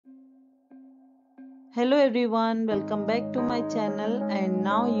Hello everyone, welcome back to my channel, and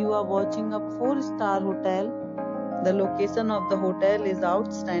now you are watching a 4-star hotel. The location of the hotel is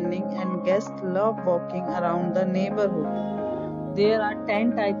outstanding and guests love walking around the neighborhood. There are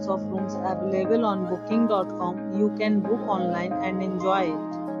 10 types of rooms available on booking.com. You can book online and enjoy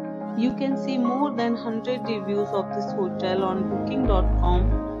it. You can see more than 100 reviews of this hotel on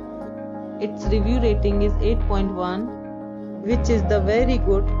booking.com. Its review rating is 8.1, which is the very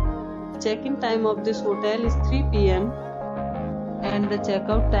good. Check-in time of this hotel is 3 p.m. and the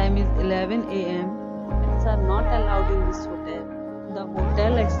checkout time is 11 a.m. Pets are not allowed in this hotel. The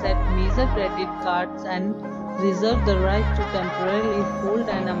hotel accepts major credit cards and reserves the right to temporarily hold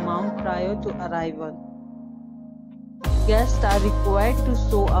an amount prior to arrival. Guests are required to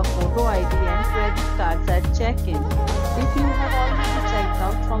show a photo ID and credit cards at check-in. If you have already checked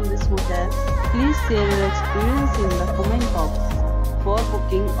out from this hotel, please share your experience in the comment box. For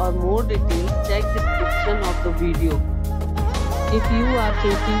booking or more details, check description of the video. If you are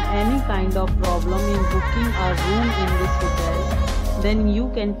facing any kind of problem in booking a room in this hotel, then you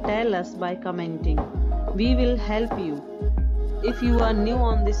can tell us by commenting. We will help you. If you are new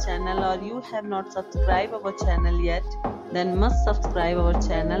on this channel or you have not subscribed our channel yet, then must subscribe our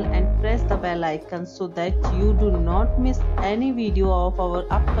channel and press the bell icon so that you do not miss any video of our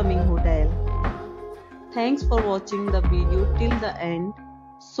upcoming hotel. Thanks for watching the video till the end.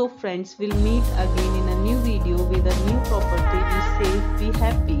 So friends, we'll meet again in a new video with a new property. Be safe, be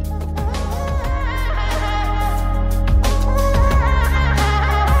happy.